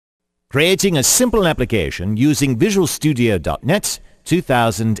Creating a simple application using Visual Studio.net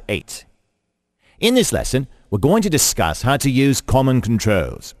 2008. In this lesson, we're going to discuss how to use common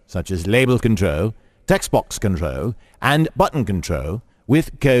controls, such as label control, text box control, and button control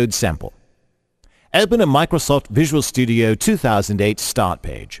with code sample. Open a Microsoft Visual Studio 2008 Start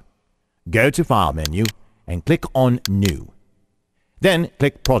page. Go to File menu and click on New. Then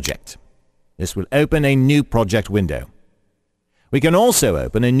click Project. This will open a new project window. We can also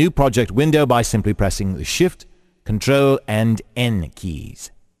open a new project window by simply pressing the Shift, Control and N keys.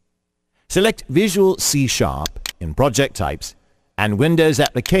 Select Visual C# in Project Types and Windows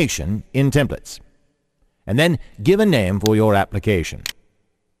Application in Templates. And then give a name for your application.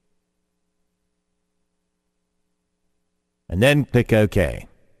 And then click OK.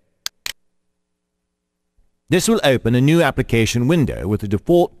 This will open a new application window with the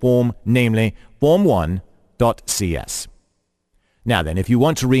default form, namely form1.cs. Now then, if you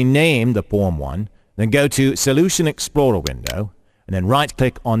want to rename the Form 1, then go to Solution Explorer window and then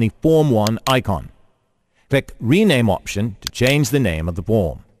right-click on the Form 1 icon. Click Rename option to change the name of the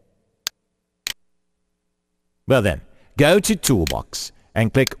form. Well then, go to Toolbox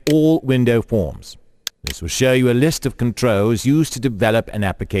and click All Window Forms. This will show you a list of controls used to develop an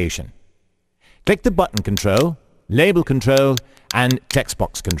application. Click the button control, label control, and text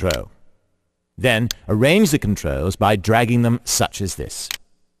box control. Then arrange the controls by dragging them such as this.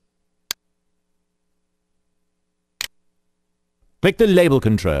 Click the label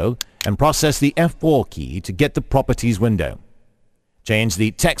control and process the F4 key to get the Properties window. Change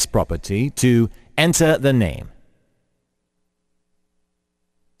the text property to Enter the name.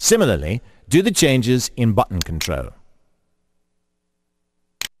 Similarly, do the changes in button control.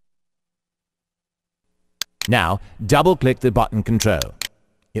 Now, double-click the button control.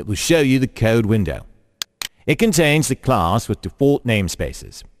 It will show you the code window. It contains the class with default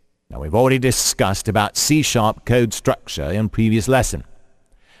namespaces. Now, we've already discussed about C# code structure in previous lesson.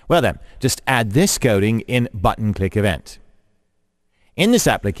 Well then, just add this coding in button click event. In this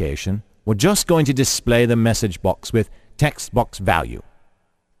application, we're just going to display the message box with text box value.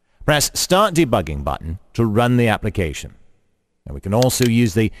 Press Start Debugging button to run the application. Now, we can also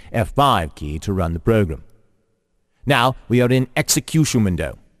use the F5 key to run the program. Now we are in Execution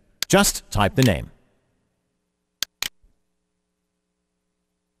window. Just type the name.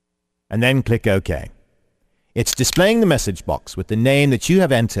 And then click OK. It's displaying the message box with the name that you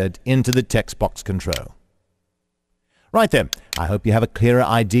have entered into the text box control. Right then, I hope you have a clearer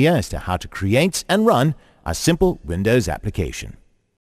idea as to how to create and run a simple Windows application.